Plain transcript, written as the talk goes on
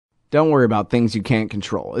Don't worry about things you can't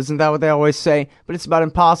control. Isn't that what they always say? But it's about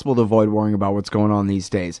impossible to avoid worrying about what's going on these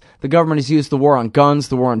days. The government has used the war on guns,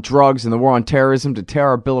 the war on drugs, and the war on terrorism to tear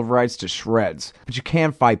our Bill of Rights to shreds. But you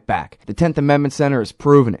can fight back. The 10th Amendment Center has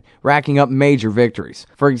proven it, racking up major victories.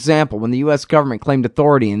 For example, when the U.S. government claimed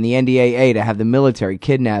authority in the NDAA to have the military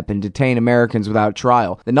kidnap and detain Americans without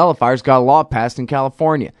trial, the nullifiers got a law passed in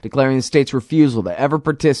California, declaring the state's refusal to ever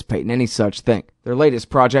participate in any such thing. Their latest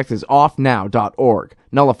project is offnow.org,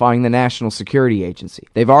 nullifying the National Security Agency.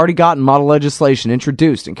 They've already gotten model legislation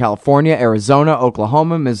introduced in California, Arizona,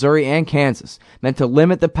 Oklahoma, Missouri, and Kansas, meant to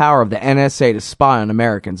limit the power of the NSA to spy on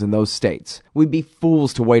Americans in those states. We'd be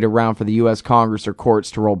fools to wait around for the U.S. Congress or courts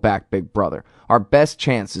to roll back Big Brother. Our best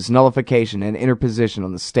chance is nullification and interposition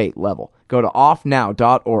on the state level. Go to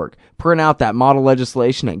offnow.org, print out that model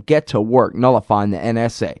legislation, and get to work nullifying the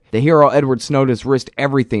NSA. The hero Edward Snowden has risked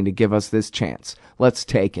everything to give us this chance. Let's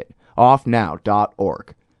take it.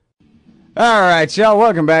 Offnow.org. All right, y'all,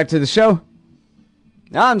 welcome back to the show.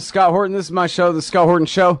 I'm Scott Horton. This is my show, The Scott Horton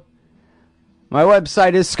Show. My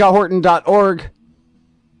website is scotthorton.org.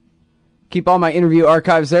 Keep all my interview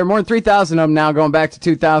archives there. More than 3,000 of them now, going back to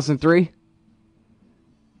 2003.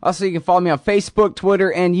 Also, you can follow me on Facebook,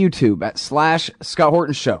 Twitter, and YouTube at /Scott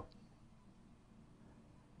Horton Show.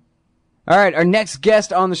 All right, our next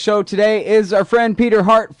guest on the show today is our friend Peter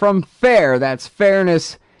Hart from FAIR. That's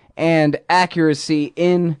Fairness and Accuracy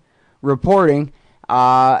in Reporting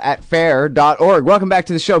at fair.org. Welcome back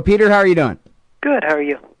to the show, Peter. How are you doing? Good. How are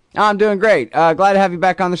you? I'm doing great. Glad to have you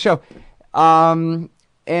back on the show. And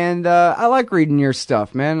I like reading your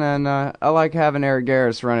stuff, man. And I like having Eric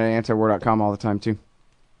Garris run at antiwar.com all the time, too.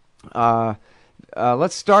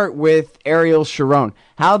 Let's start with Ariel Sharon.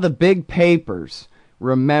 How the big papers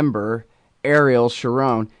remember Ariel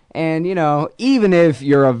Sharon. And, you know, even if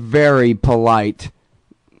you're a very polite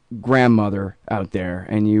grandmother out there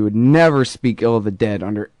and you would never speak ill of the dead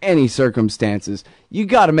under any circumstances, you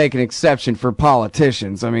got to make an exception for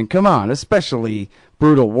politicians. I mean, come on, especially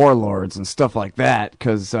brutal warlords and stuff like that,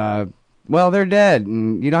 because, well, they're dead,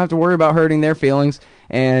 and you don't have to worry about hurting their feelings.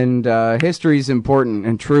 And history is important,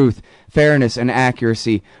 and truth, fairness, and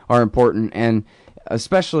accuracy are important. And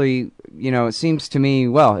especially, you know, it seems to me,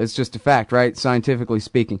 well, it's just a fact, right? Scientifically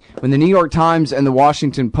speaking. When the New York Times and the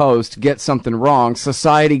Washington Post get something wrong,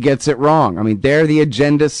 society gets it wrong. I mean, they're the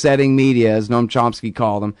agenda-setting media, as Noam Chomsky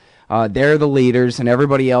called them. They're the leaders, and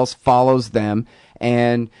everybody else follows them.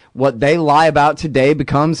 And what they lie about today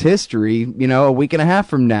becomes history, you know, a week and a half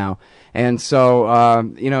from now. And so,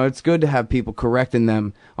 you know, it's good to have people correcting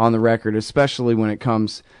them on the record, especially when it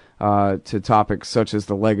comes to topics such as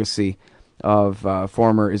the legacy of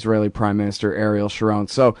former Israeli Prime Minister Ariel Sharon.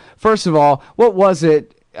 So, first of all, what was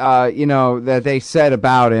it, you know, that they said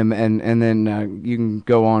about him? And then you can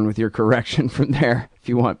go on with your correction from there, if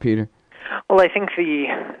you want, Peter. Well, I think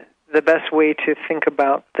the best way to think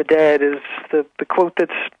about the dead is the quote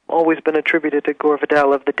that's always been attributed to Gore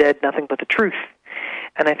Vidal of the dead, nothing but the truth.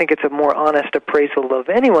 And I think it's a more honest appraisal of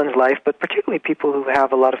anyone's life, but particularly people who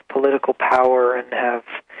have a lot of political power and have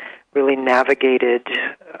really navigated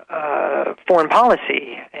foreign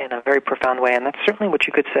policy in a very profound way. And that's certainly what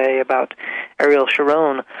you could say about Ariel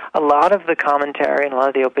Sharon. A lot of the commentary and a lot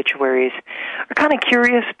of the obituaries are kind of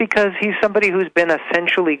curious because he's somebody who's been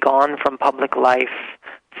essentially gone from public life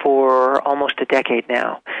for almost a decade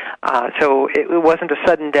now. So it wasn't a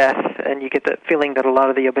sudden death, and you get the feeling that a lot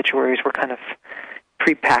of the obituaries were kind of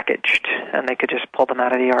prepackaged, and they could just pull them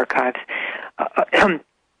out of the archives.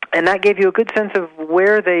 And that gave you a good sense of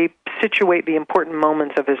where they situate the important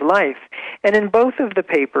moments of his life. And in both of the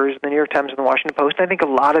papers, the New York Times and the Washington Post, and I think a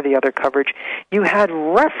lot of the other coverage, you had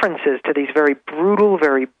references to these very brutal,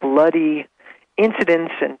 very bloody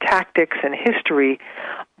incidents and tactics and history,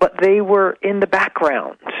 but they were in the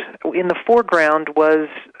background. In the foreground was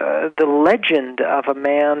the legend of a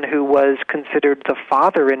man who was considered the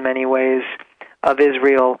father in many ways of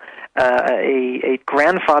Israel, a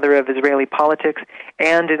grandfather of Israeli politics,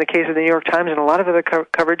 and in the case of the New York Times and a lot of other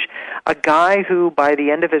coverage, a guy who, by the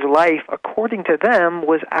end of his life, according to them,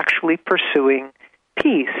 was actually pursuing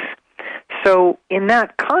peace. So in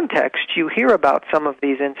that context, you hear about some of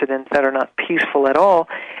these incidents that are not peaceful at all,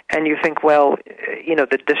 and you think, well, you know,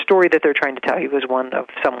 the story that they're trying to tell you is one of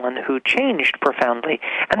someone who changed profoundly.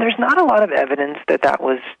 And there's not a lot of evidence that that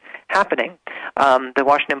was happening. The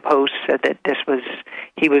Washington Post said that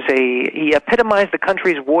he epitomized the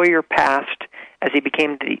country's warrior past as he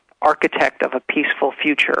became the architect of a peaceful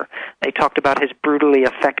future. They talked about his brutally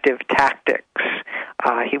effective tactics.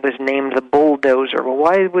 He was named the bulldozer. Well,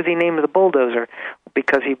 why was he named the bulldozer?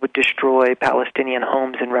 because he would destroy Palestinian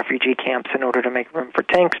homes and refugee camps in order to make room for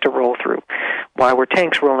tanks to roll through. Why were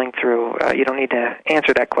tanks rolling through? You don't need to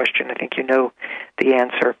answer that question. I think you know the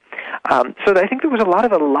answer. So I think there was a lot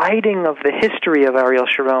of eliding of the history of Ariel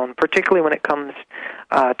Sharon, particularly when it comes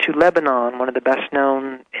to Lebanon, one of the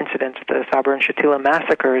best-known incidents, the Sabra and Shatila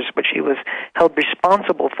massacres, which he was held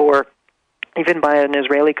responsible for, even by an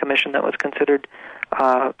Israeli commission that was considered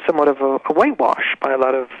somewhat of a whitewash by a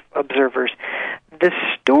lot of observers. The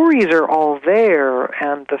stories are all there,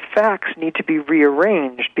 and the facts need to be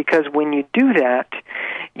rearranged, because when you do that,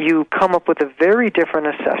 you come up with a very different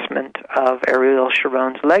assessment of Ariel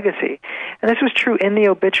Sharon's legacy. And this was true in the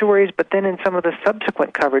obituaries, but then in some of the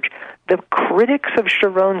subsequent coverage, the critics of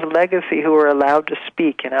Sharon's legacy who were allowed to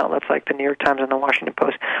speak in outlets like the New York Times and the Washington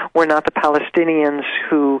Post were not the Palestinians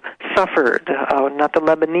who suffered, not the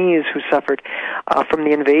Lebanese who suffered from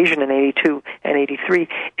the invasion in 82 and 83.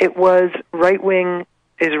 It was right-wing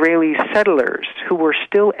Israeli settlers who were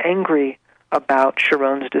still angry about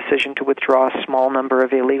Sharon's decision to withdraw a small number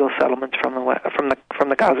of illegal settlements from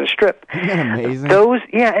the Gaza Strip. Isn't that amazing?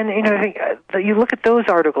 I think you look at those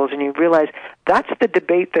articles and you realize that's the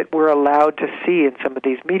debate that we're allowed to see in some of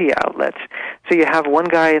these media outlets. So you have one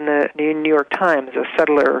guy in the New York Times, a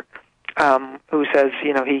settler, who says,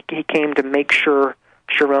 he came to make sure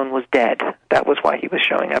Sharon was dead. That was why he was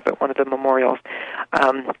showing up at one of the memorials.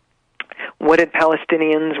 What did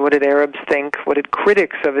Palestinians, what did Arabs think, what did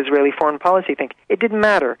critics of Israeli foreign policy think? It didn't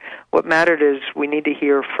matter. What mattered is we need to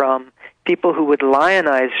hear from people who would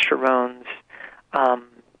lionize Sharon's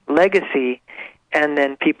legacy, and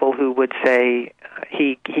then people who would say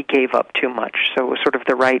he gave up too much. So it was sort of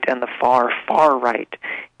the right and the far, far right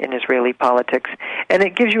in Israeli politics. And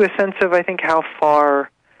it gives you a sense of, I think, how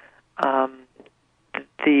far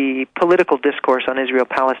the political discourse on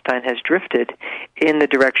Israel-Palestine has drifted in the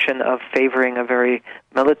direction of favoring a very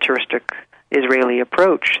militaristic Israeli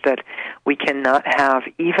approach, that we cannot have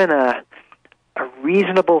even a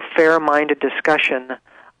reasonable, fair-minded discussion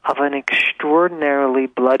of an extraordinarily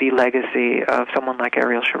bloody legacy of someone like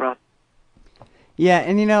Ariel Sharon. Yeah,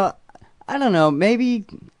 and I don't know, maybe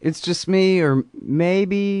it's just me, or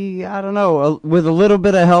maybe, I don't know, with a little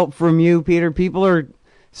bit of help from you, Peter, people are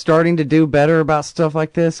starting to do better about stuff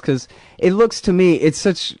like this, because it looks to me, it's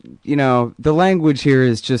such, the language here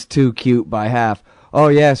is just too cute by half. Oh,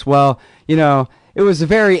 yes, well, it was a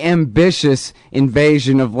very ambitious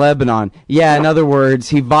invasion of Lebanon. Yeah, in other words,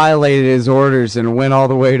 he violated his orders and went all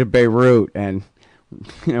the way to Beirut and,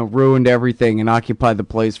 ruined everything and occupied the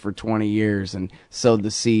place for 20 years and sowed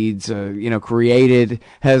the seeds, created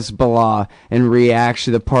Hezbollah in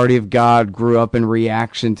reaction. The Party of God grew up in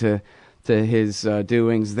reaction to his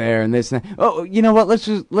doings there and this and that. Oh, you know what?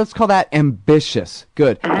 Let's call that ambitious.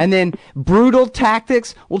 Good. And then brutal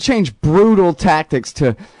tactics. We'll change brutal tactics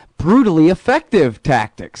to brutally effective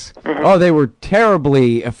tactics. Oh, they were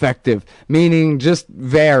terribly effective, meaning just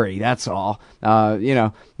very. That's all.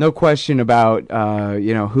 No question about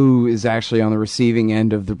who is actually on the receiving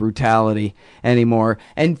end of the brutality anymore.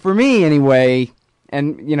 And for me, anyway,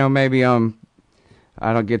 and maybe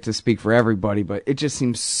I don't get to speak for everybody, but it just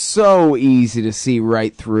seems so easy to see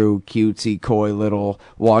right through cutesy, coy little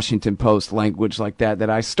Washington Post language like that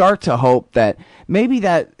I start to hope that maybe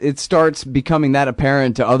that it starts becoming that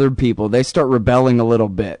apparent to other people. They start rebelling a little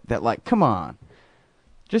bit. That, like, come on.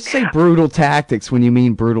 Just say brutal tactics when you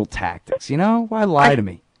mean brutal tactics. Why lie to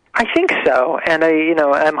me? I think so, and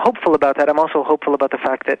I'm hopeful about that. I'm also hopeful about the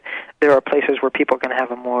fact that there are places where people can have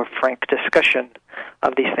a more frank discussion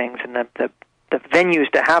of these things, and the venues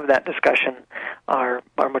to have that discussion are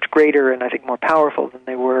much greater and I think more powerful than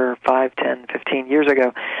they were 5, 10, 15 years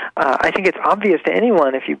ago. I think it's obvious to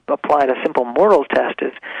anyone, if you applied a simple moral test,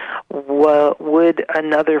 is would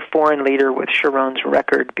another foreign leader with Sharon's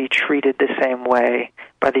record be treated the same way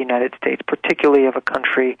by the United States, particularly of a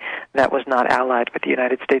country that was not allied with the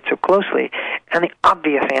United States so closely? And the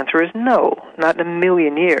obvious answer is no, not in a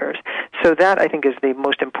million years. So that, I think, is the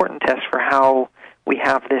most important test for how we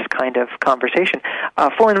have this kind of conversation.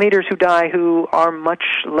 Foreign leaders who die who are much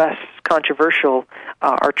less controversial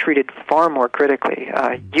are treated far more critically.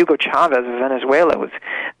 Hugo Chavez of Venezuela was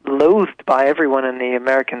loathed by everyone in the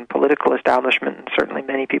American political establishment, and certainly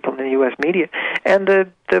many people in the U.S. media, and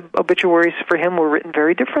the obituaries for him were written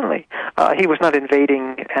very differently. He was not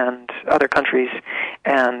invading other countries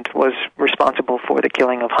and was responsible for the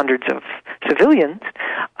killing of hundreds of civilians,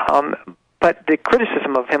 but the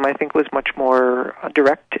criticism of him, I think, was much more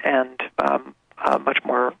direct and much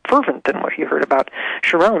more fervent than what you heard about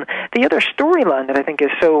Sharon. The other storyline that I think is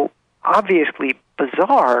so obviously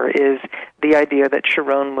bizarre is the idea that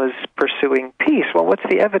Sharon was pursuing peace. Well, what's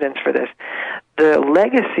the evidence for this? The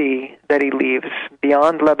legacy that he leaves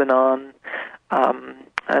beyond Lebanon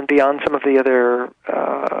and beyond some of the other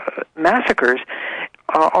massacres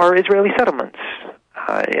are Israeli settlements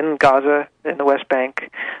in Gaza, in the West Bank,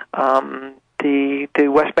 the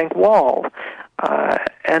West Bank Wall,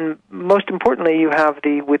 and most importantly, you have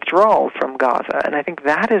the withdrawal from Gaza. And I think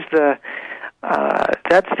that is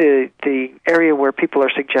that's the area where people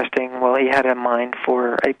are suggesting, well, he had in mind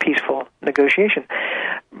for a peaceful negotiation.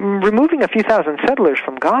 Removing a few thousand settlers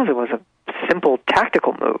from Gaza was a simple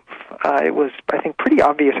tactical move. It was, I think, pretty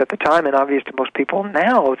obvious at the time and obvious to most people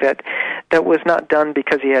now that that was not done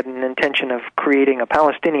because he had an intention of creating a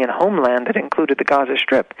Palestinian homeland that included the Gaza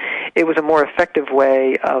Strip. It was a more effective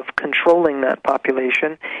way of controlling that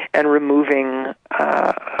population and removing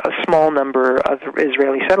a small number of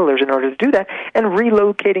Israeli settlers in order to do that and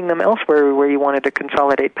relocating them elsewhere where he wanted to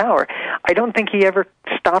consolidate power. I don't think he ever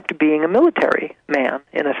stopped being a military man,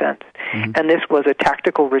 in a sense. Mm-hmm. And this was a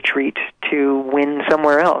tactical retreat to win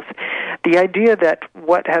somewhere else. The idea that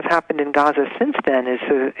what has happened in Gaza since then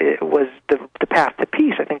was the path to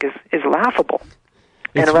peace, I think, is laughable.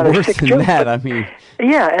 It's and a rather worse sick than joke, that. I mean,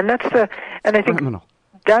 yeah, and I think criminal.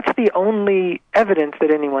 That's the only evidence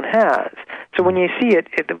that anyone has. So when you see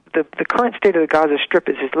the current state of the Gaza Strip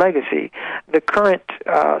is his legacy. The current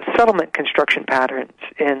settlement construction patterns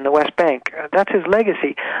in the West Bank, that's his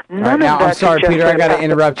legacy. None of that. I'm sorry, Peter, I got to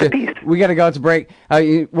interrupt you. Peace. We got to go to break.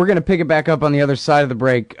 We're going to pick it back up on the other side of the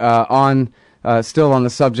break, still on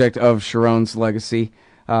the subject of Sharon's legacy.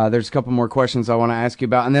 There's a couple more questions I want to ask you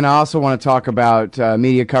about. And then I also want to talk about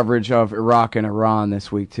media coverage of Iraq and Iran this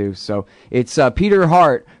week, too. So it's Peter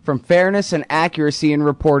Hart from Fairness and Accuracy in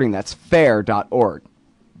Reporting. That's fair.org.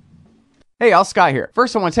 Hey, all, Sky here.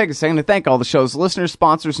 First, I want to take a second to thank all the show's listeners,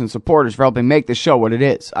 sponsors, and supporters for helping make the show what it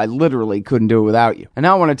is. I literally couldn't do it without you. And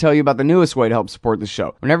now I want to tell you about the newest way to help support the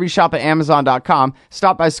show. Whenever you shop at Amazon.com,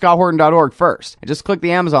 stop by ScottHorton.org first, and just click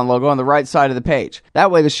the Amazon logo on the right side of the page. That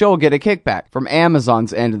way, the show will get a kickback from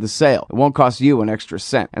Amazon's end of the sale. It won't cost you an extra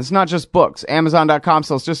cent. And it's not just books. Amazon.com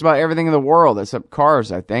sells just about everything in the world, except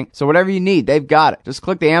cars, I think. So whatever you need, they've got it. Just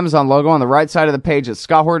click the Amazon logo on the right side of the page at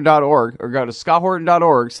ScottHorton.org, or go to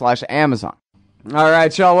ScottHorton.org/Amazon. All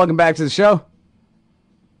right, y'all, welcome back to the show.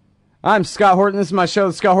 I'm Scott Horton. This is my show,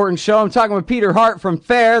 The Scott Horton Show. I'm talking with Peter Hart from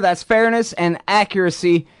FAIR. That's Fairness and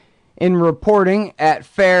Accuracy in Reporting at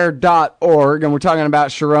fair.org. And we're talking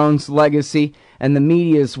about Sharon's legacy and the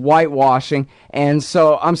media's whitewashing. And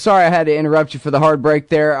so I'm sorry I had to interrupt you for the hard break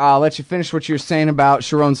there. I'll let you finish what you're saying about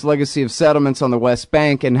Sharon's legacy of settlements on the West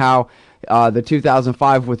Bank and how the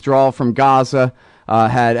 2005 withdrawal from Gaza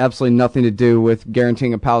had absolutely nothing to do with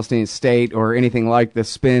guaranteeing a Palestinian state or anything like the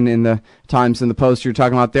spin in the Times and the Post you're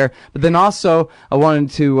talking about there. But then also I wanted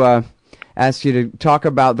to ask you to talk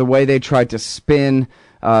about the way they tried to spin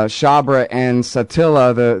Shabra and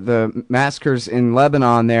Satila, the massacres in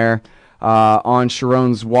Lebanon there, on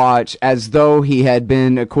Sharon's watch, as though he had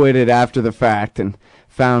been acquitted after the fact and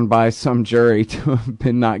found by some jury to have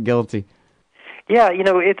been not guilty. Yeah,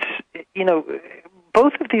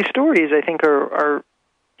 both of these stories, I think, are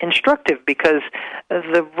instructive because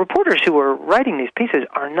the reporters who are writing these pieces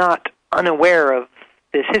are not unaware of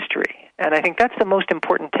this history. And I think that's the most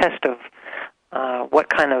important test of what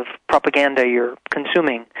kind of propaganda you're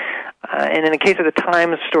consuming. And in the case of the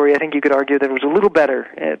Times story, I think you could argue that it was a little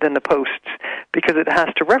better than the Post's because it has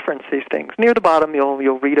to reference these things. Near the bottom, you'll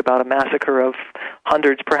read about a massacre of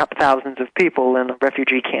hundreds, perhaps thousands of people in a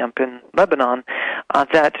refugee camp in Lebanon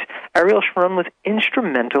that Ariel Sharon was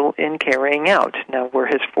instrumental in carrying out. Now, were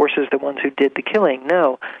his forces the ones who did the killing?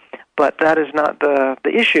 No. But that is not the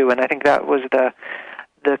issue, and I think that was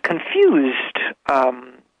the confused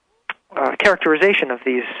characterization of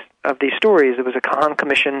these stories. It was a Khan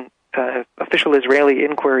Commission official Israeli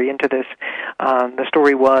inquiry into this. The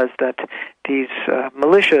story was that these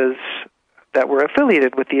militias that were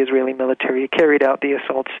affiliated with the Israeli military carried out the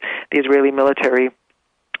assaults. The Israeli military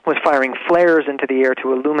was firing flares into the air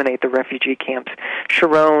to illuminate the refugee camps.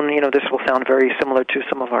 Sharon, this will sound very similar to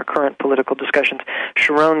some of our current political discussions.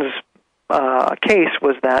 Sharon's case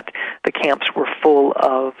was that the camps were full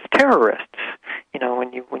of terrorists.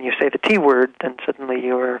 When you say the T word, then suddenly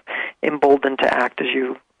you're emboldened to act as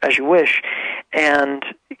you wish. And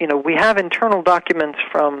we have internal documents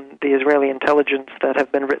from the Israeli intelligence that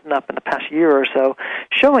have been written up in the past year or so,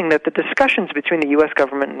 showing that the discussions between the U.S.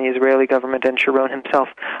 government and the Israeli government and Sharon himself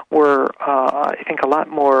were, I think, a lot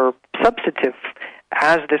more substantive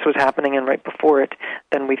as this was happening and right before it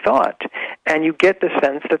than we thought. And you get the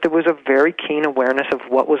sense that there was a very keen awareness of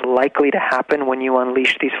what was likely to happen when you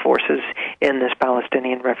unleashed these forces in this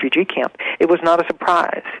Palestinian refugee camp. It was not a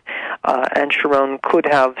surprise, and Sharon could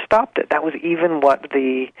have stopped it. That was even what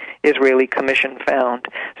the Israeli Commission found.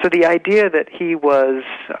 So the idea that he was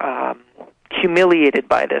humiliated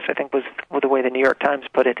by this, I think was the way the New York Times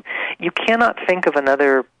put it. You cannot think of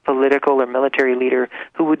another political or military leader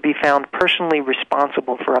who would be found personally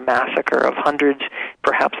responsible for a massacre of hundreds,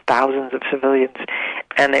 perhaps thousands of civilians,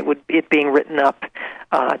 and it being written up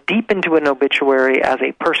deep into an obituary as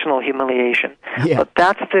a personal humiliation. Yeah. But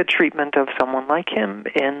that's the treatment of someone like him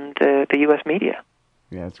in the U.S. media.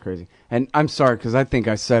 Yeah, it's crazy. And I'm sorry, because I think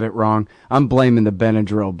I said it wrong. I'm blaming the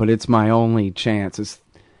Benadryl, but it's my only chance. It's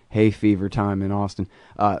hay fever time in Austin.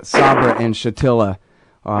 Sabra and Shatila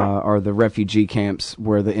are the refugee camps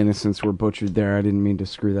where the innocents were butchered there. I didn't mean to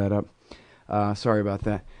screw that up. Sorry about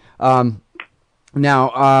that.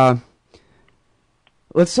 Now,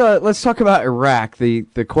 let's talk about Iraq.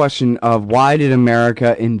 The question of why did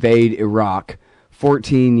America invade Iraq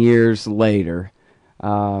 14 years later?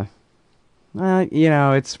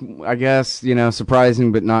 It's, I guess,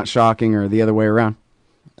 surprising but not shocking, or the other way around.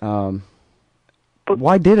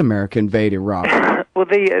 Why did America invade Iraq? Well,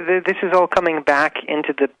 this is all coming back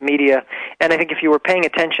into the media, and I think if you were paying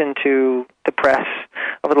attention to the press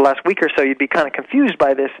over the last week or so, you'd be kind of confused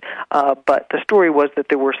by this. But the story was that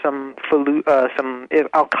there were some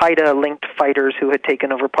Al-Qaeda-linked fighters who had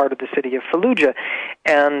taken over part of the city of Fallujah,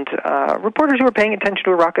 and reporters who were paying attention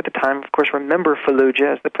to Iraq at the time, of course, remember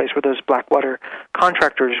Fallujah as the place where those Blackwater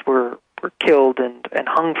contractors were killed and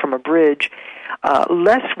hung from a bridge.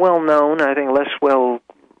 Less well known, I think less well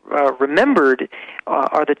remembered,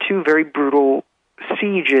 are the two very brutal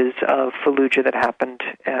sieges of Fallujah that happened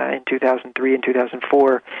in 2003 and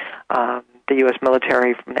 2004. The U.S.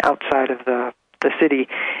 military from the outside of the city.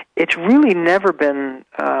 It's really never been,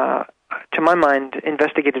 to my mind,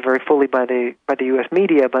 investigated very fully by the U.S.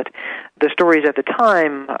 media, but the stories at the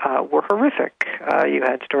time were horrific. You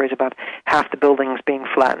had stories about half the buildings being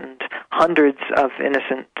flattened, hundreds of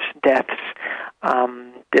innocent deaths,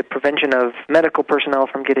 the prevention of medical personnel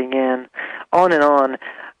from getting in, on and on,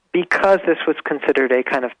 because this was considered a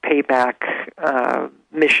kind of payback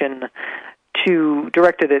mission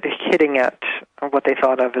directed at hitting at what they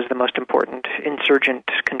thought of as the most important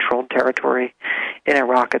insurgent-controlled territory in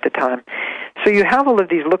Iraq at the time. So you have all of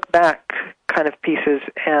these look-back kind of pieces,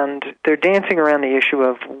 and they're dancing around the issue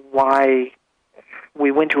of why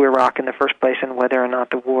we went to Iraq in the first place and whether or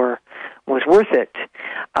not the war was worth it.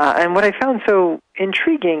 And what I found so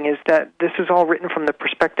intriguing is that this is all written from the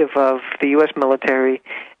perspective of the U.S. military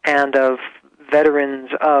and of veterans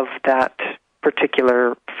of that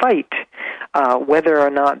particular fight, whether or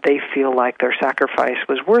not they feel like their sacrifice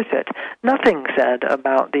was worth it. Nothing said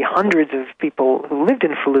about the hundreds of people who lived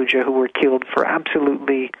in Fallujah who were killed for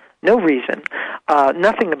absolutely no reason.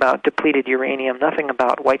 Nothing about depleted uranium, nothing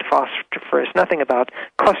about white phosphorus, nothing about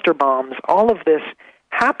cluster bombs. All of this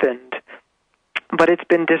happened, but it's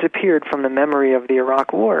been disappeared from the memory of the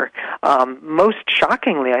Iraq War. Most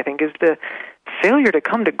shockingly, I think, is the failure to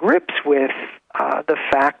come to grips with the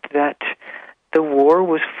fact that the war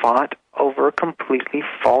was fought over a completely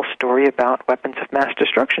false story about weapons of mass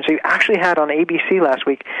destruction. So you actually had on ABC last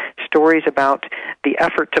week stories about the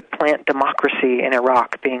effort to plant democracy in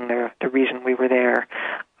Iraq being the reason we were there.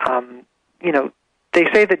 They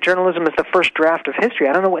say that journalism is the first draft of history.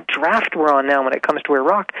 I don't know what draft we're on now when it comes to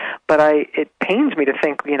Iraq, but it pains me to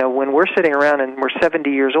think, when we're sitting around and we're 70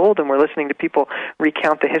 years old and we're listening to people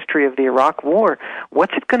recount the history of the Iraq War,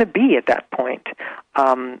 what's it going to be at that point?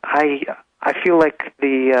 I feel like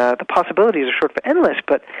the possibilities are sort of endless,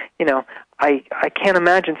 but I can't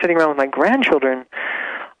imagine sitting around with my grandchildren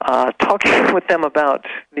talking with them about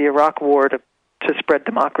the Iraq War to spread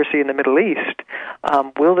democracy in the Middle East.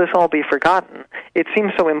 Will this all be forgotten? It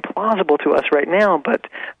seems so implausible to us right now, but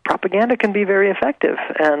propaganda can be very effective.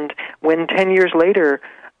 And when 10 years later,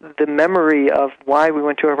 the memory of why we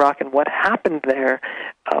went to Iraq and what happened there,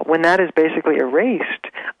 when that is basically erased,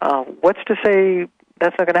 what's to say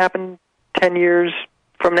that's not going to happen 10 years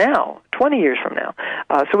from now, 20 years from now?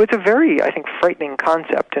 So it's a very, I think, frightening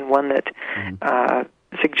concept, and one that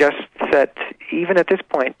suggests that even at this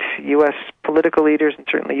point, U.S. political leaders and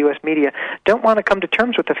certainly U.S. media don't want to come to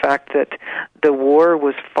terms with the fact that the war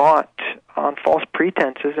was fought on false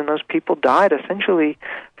pretenses and those people died essentially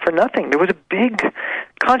for nothing. There was a big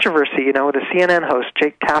controversy, with a CNN host,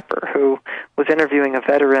 Jake Tapper, who was interviewing a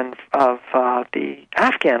veteran of the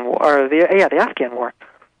Afghan War, the Afghan War.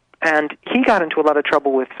 And he got into a lot of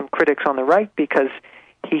trouble with some critics on the right because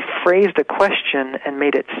he phrased a question and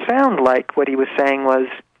made it sound like what he was saying was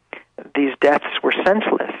these deaths were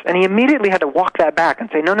senseless. And he immediately had to walk that back and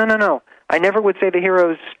say, no. I never would say the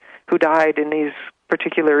heroes who died in these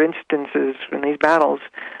particular instances, in these battles,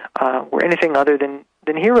 were anything other than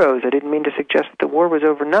heroes. I didn't mean to suggest that the war was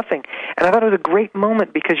over nothing. And I thought it was a great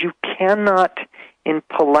moment, because you cannot, in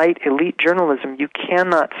polite elite journalism, you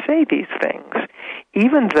cannot say these things,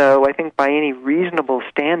 even though I think by any reasonable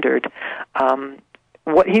standard,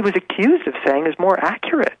 what he was accused of saying is more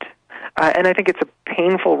accurate. And I think it's a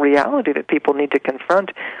painful reality that people need to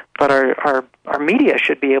confront, but our media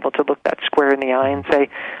should be able to look that square in the eye and say,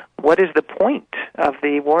 what is the point of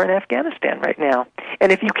the war in Afghanistan right now?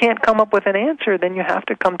 And if you can't come up with an answer, then you have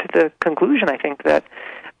to come to the conclusion, I think, that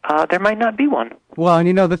there might not be one. Well,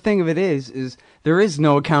 and the thing of it is there is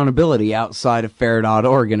no accountability outside of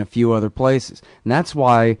fair.org and a few other places. And that's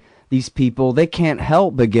why these people, they can't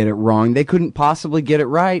help but get it wrong. They couldn't possibly get it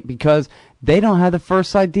right because they don't have the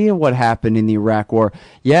first idea what happened in the Iraq War.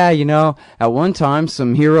 Yeah, at one time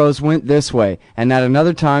some heroes went this way, and at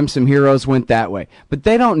another time some heroes went that way. But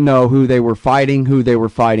they don't know who they were fighting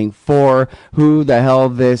for, who the hell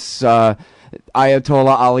this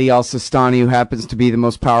Ayatollah Ali al-Sistani, who happens to be the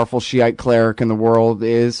most powerful Shiite cleric in the world,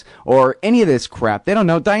 is, or any of this crap. They don't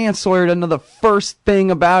know. Diane Sawyer doesn't know the first thing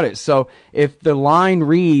about it. So if the line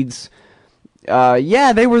reads,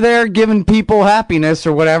 yeah, they were there giving people happiness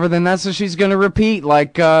or whatever, then that's what she's going to repeat,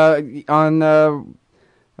 like on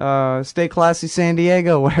Stay Classy San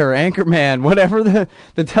Diego, whatever, Anchorman, whatever the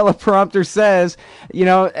teleprompter says,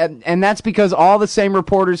 and that's because all the same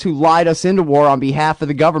reporters who lied us into war on behalf of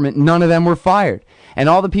the government, none of them were fired. And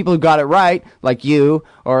all the people who got it right, like you,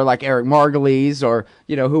 or like Eric Margulies, or,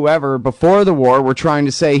 whoever, before the war, were trying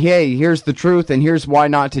to say, hey, here's the truth, and here's why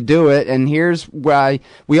not to do it, and here's why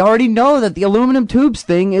we already know that the aluminum tubes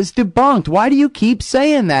thing is debunked. Why do you keep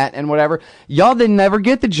saying that, and whatever? Y'all didn't ever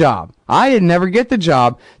get the job. I didn't ever get the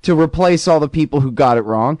job to replace all the people who got it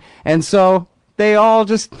wrong. And so they all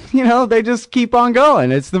just, they just keep on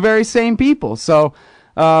going. It's the very same people. So,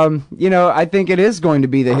 I think it is going to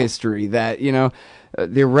be the history that,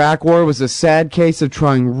 the Iraq War was a sad case of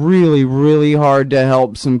trying really, really hard to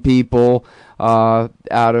help some people out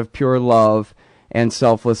of pure love and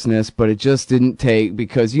selflessness, but it just didn't take,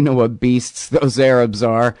 because you know what beasts those Arabs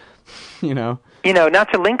are, Not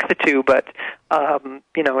to link the two, but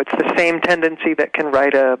it's the same tendency that can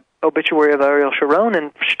write a obituary of Ariel Sharon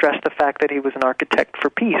and stress the fact that he was an architect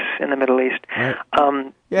for peace in the Middle East. Right.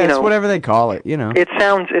 It's whatever they call it, It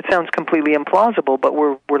sounds completely implausible, but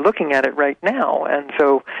we're looking at it right now, and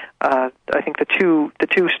so I think the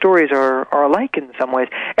two stories are alike in some ways.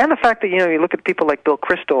 And the fact that you look at people like Bill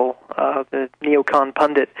Kristol, the neocon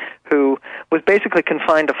pundit, who was basically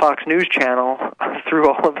confined to Fox News Channel through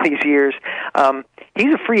all of these years.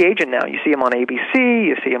 He's a free agent now. You see him on ABC,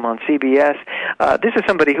 you see him on CBS. This is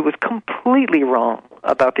somebody who was completely wrong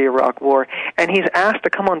about the Iraq War, and he's asked to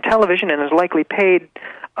come on television and is likely paid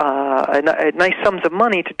nice sums of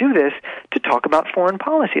money to do this, to talk about foreign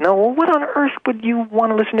policy. Now, what on earth would you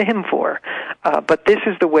want to listen to him for? But this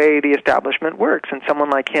is the way the establishment works, and someone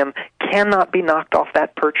like him cannot be knocked off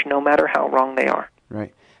that perch no matter how wrong they are.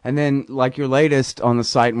 Right. And then, like your latest on the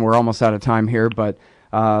site, and we're almost out of time here, but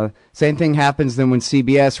same thing happens then when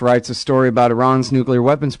CBS writes a story about Iran's nuclear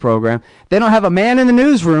weapons program. They don't have a man in the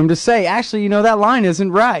newsroom to say, actually, that line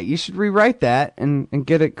isn't right. You should rewrite that and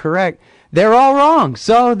get it correct. They're all wrong.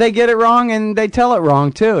 So they get it wrong and they tell it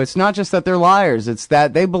wrong, too. It's not just that they're liars. It's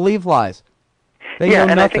that they believe lies. They know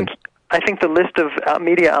nothing. I think the list of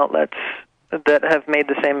media outlets that have made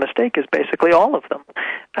the same mistake is basically all of them.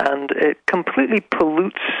 And it completely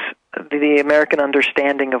pollutes the American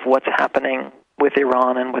understanding of what's happening with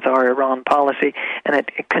Iran and with our Iran policy, and it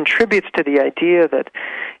contributes to the idea that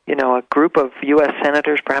a group of U.S.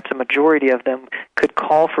 senators, perhaps a majority of them, could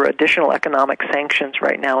call for additional economic sanctions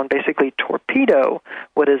right now and basically torpedo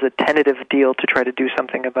what is a tentative deal to try to do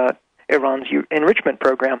something about Iran's enrichment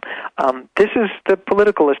program. This is the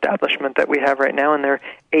political establishment that we have right now, and they're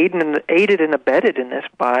aided and abetted in this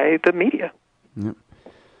by the media. Yep.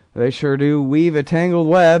 They sure do weave a tangled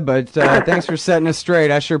web, but thanks for setting us straight.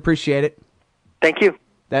 I sure appreciate it. Thank you.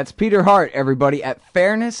 That's Peter Hart, everybody, at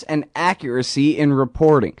Fairness and Accuracy in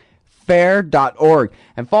Reporting, fair.org.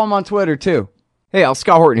 And follow him on Twitter, too. Hey,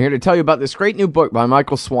 Scott Horton here to tell you about this great new book by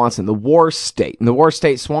Michael Swanson, The War State. In The War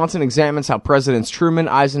State, Swanson examines how Presidents Truman,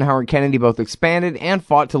 Eisenhower, and Kennedy both expanded and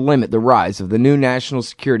fought to limit the rise of the new national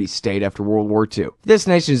security state after World War II. If this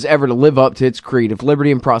nation is ever to live up to its creed of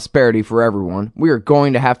liberty and prosperity for everyone, we are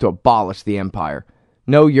going to have to abolish the empire.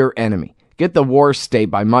 Know your enemy. Get The War State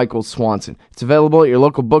by Michael Swanson. It's available at your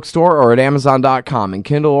local bookstore or at Amazon.com in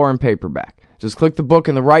Kindle or in paperback. Just click the book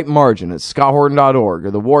in the right margin at scotthorton.org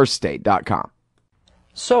or thewarstate.com.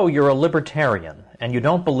 So you're a libertarian, and you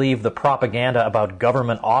don't believe the propaganda about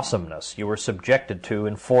government awesomeness you were subjected to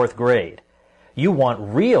in 4th grade. You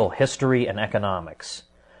want real history and economics.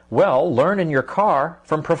 Well, learn in your car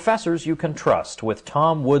from professors you can trust with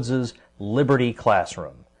Tom Woods' Liberty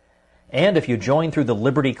Classroom. And if you join through the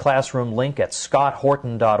Liberty Classroom link at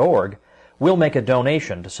scotthorton.org, we'll make a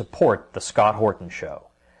donation to support The Scott Horton Show.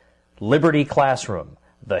 Liberty Classroom,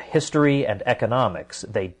 the history and economics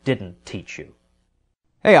they didn't teach you.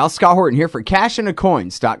 Hey, Al Scott Horton here for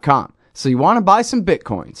cashintocoins.com. So you want to buy some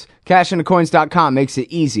bitcoins? Cashintocoins.com makes it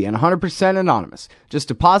easy and 100% anonymous. Just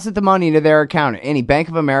deposit the money into their account at any Bank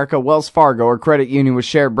of America, Wells Fargo, or credit union with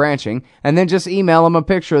shared branching, and then just email them a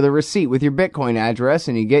picture of the receipt with your Bitcoin address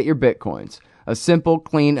and you get your bitcoins. A simple,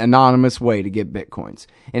 clean, anonymous way to get bitcoins.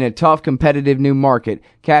 In a tough, competitive new market,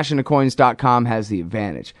 cashintocoins.com has the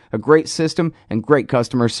advantage. A great system and great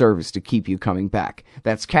customer service to keep you coming back.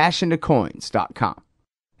 That's cashintocoins.com.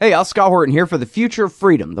 Hey, Al Scott Horton here for The Future of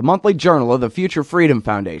Freedom, the monthly journal of the Future Freedom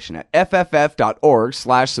Foundation at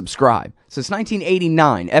fff.org/subscribe. Since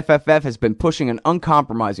 1989, FFF has been pushing an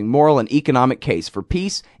uncompromising moral and economic case for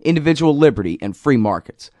peace, individual liberty, and free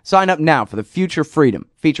markets. Sign up now for The Future Freedom,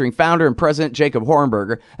 featuring founder and president Jacob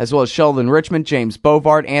Hornberger, as well as Sheldon Richmond, James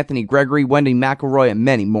Bovard, Anthony Gregory, Wendy McElroy, and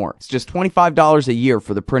many more. It's just $25 a year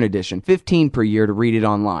for the print edition, $15 per year to read it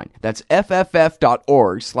online. That's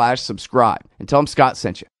fff.org/subscribe. And tell them Scott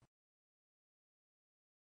sent you.